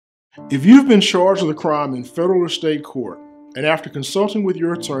If you've been charged with a crime in federal or state court, and after consulting with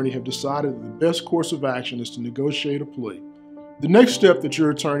your attorney have decided that the best course of action is to negotiate a plea, the next step that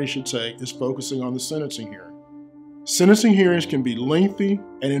your attorney should take is focusing on the sentencing hearing. Sentencing hearings can be lengthy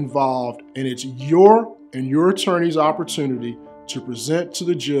and involved, and it's your and your attorney's opportunity to present to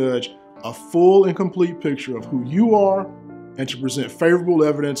the judge a full and complete picture of who you are and to present favorable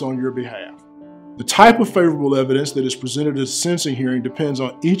evidence on your behalf. The type of favorable evidence that is presented at a sentencing hearing depends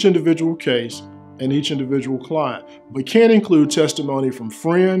on each individual case and each individual client, but can include testimony from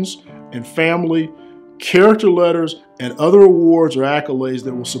friends and family, character letters, and other awards or accolades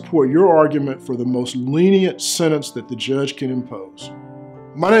that will support your argument for the most lenient sentence that the judge can impose.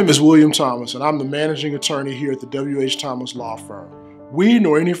 My name is William Thomas, and I'm the managing attorney here at the W.H. Thomas Law Firm. We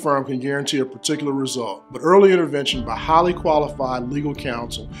nor any firm can guarantee a particular result, but early intervention by highly qualified legal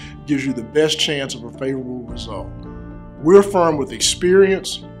counsel gives you the best chance of a favorable result. We're a firm with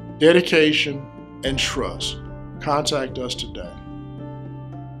experience, dedication, and trust. Contact us today.